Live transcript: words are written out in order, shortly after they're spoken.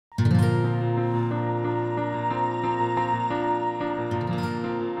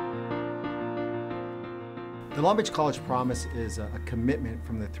The Long Beach College Promise is a commitment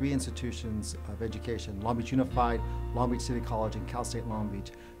from the three institutions of education, Long Beach Unified, Long Beach City College, and Cal State Long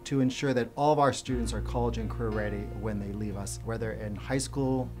Beach, to ensure that all of our students are college and career ready when they leave us, whether in high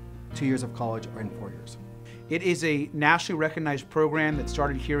school, 2 years of college, or in 4 years. It is a nationally recognized program that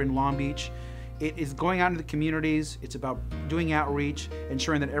started here in Long Beach. It is going out into the communities. It's about doing outreach,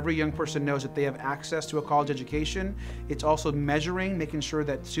 ensuring that every young person knows that they have access to a college education. It's also measuring, making sure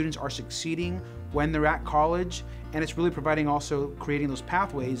that students are succeeding when they're at college, and it's really providing also creating those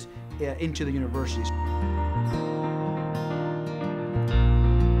pathways into the universities.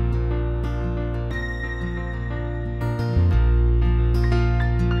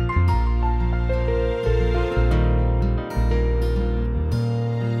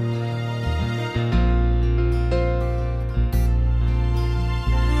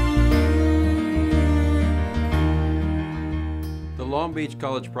 Long Beach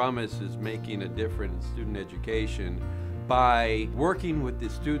College Promise is making a difference in student education by working with the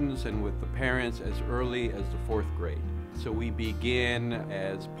students and with the parents as early as the 4th grade. So we begin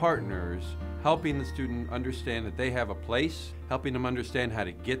as partners, helping the student understand that they have a place, helping them understand how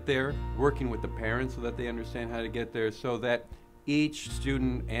to get there, working with the parents so that they understand how to get there, so that each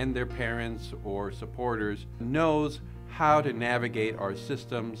student and their parents or supporters knows how to navigate our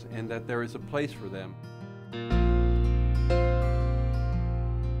systems and that there is a place for them.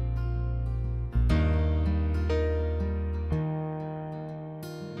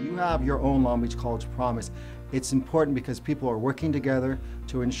 You have your own Long Beach College Promise. It's important because people are working together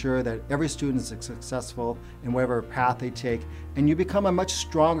to ensure that every student is successful in whatever path they take, and you become a much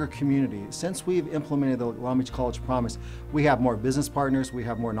stronger community. Since we've implemented the Long Beach College Promise, we have more business partners, we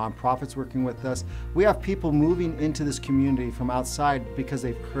have more nonprofits working with us. We have people moving into this community from outside because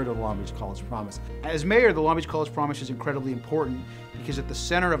they've heard of the Long Beach College Promise. As mayor, the Long Beach College Promise is incredibly important because at the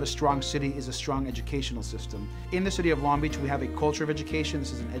center of a strong city is a strong educational system. In the city of Long Beach, we have a culture of education.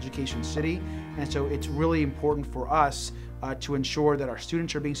 This is an education city, and so it's really important for us to ensure that our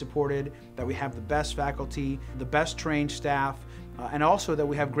students are being supported, that we have the best faculty, the best trained staff, and also that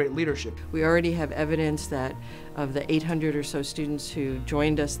we have great leadership. We already have evidence that of the 800 or so students who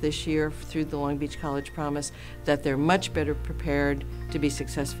joined us this year through the Long Beach College Promise, that they're much better prepared to be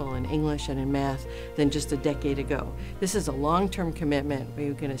successful in English and in math than just a decade ago. This is a long-term commitment.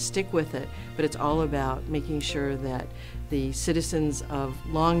 We're going to stick with it, but it's all about making sure that the citizens of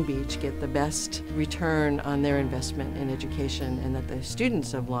Long Beach get the best return on their investment in education, and that the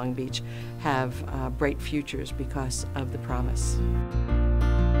students of Long Beach have bright futures because of the promise.